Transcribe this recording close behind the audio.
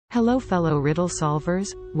Hello fellow riddle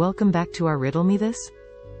solvers, welcome back to our Riddle Me This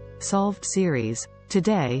solved series.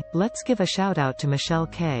 Today, let's give a shout out to Michelle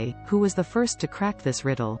K, who was the first to crack this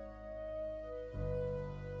riddle.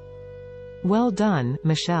 Well done,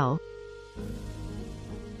 Michelle.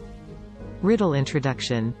 Riddle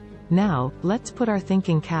introduction. Now, let's put our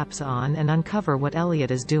thinking caps on and uncover what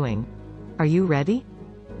Elliot is doing. Are you ready?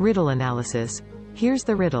 Riddle analysis. Here's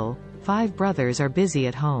the riddle. 5 brothers are busy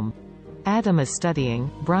at home. Adam is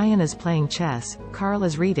studying, Brian is playing chess, Carl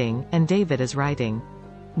is reading, and David is writing.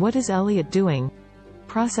 What is Elliot doing?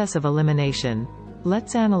 Process of elimination.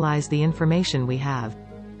 Let's analyze the information we have.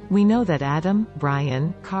 We know that Adam,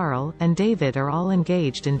 Brian, Carl, and David are all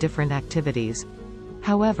engaged in different activities.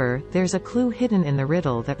 However, there's a clue hidden in the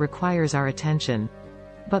riddle that requires our attention.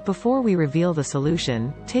 But before we reveal the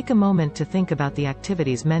solution, take a moment to think about the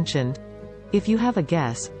activities mentioned. If you have a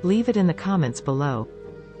guess, leave it in the comments below.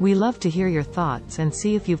 We love to hear your thoughts and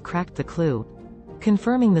see if you've cracked the clue.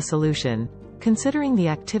 Confirming the solution. Considering the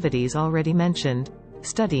activities already mentioned,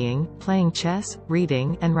 studying, playing chess,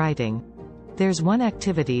 reading, and writing. There's one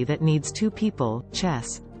activity that needs 2 people,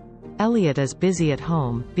 chess. Elliot is busy at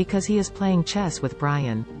home, because he is playing chess with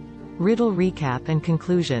Brian. Riddle recap and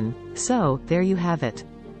conclusion. So, there you have it.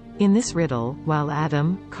 In this riddle, while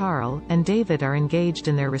Adam, Carl, and David are engaged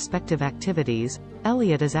in their respective activities,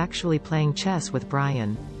 Elliot is actually playing chess with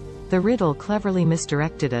Brian. The riddle cleverly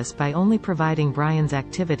misdirected us by only providing Brian's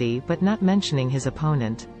activity but not mentioning his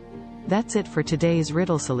opponent. That's it for today's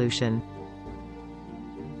riddle solution.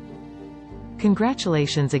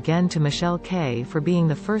 Congratulations again to Michelle K for being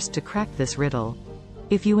the first to crack this riddle.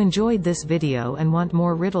 If you enjoyed this video and want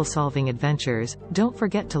more riddle solving adventures, don't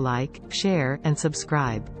forget to like, share, and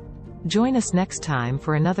subscribe. Join us next time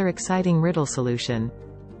for another exciting riddle solution.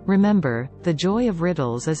 Remember, the joy of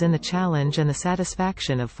riddles is in the challenge and the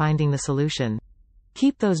satisfaction of finding the solution.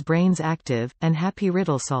 Keep those brains active, and happy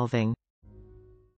riddle solving.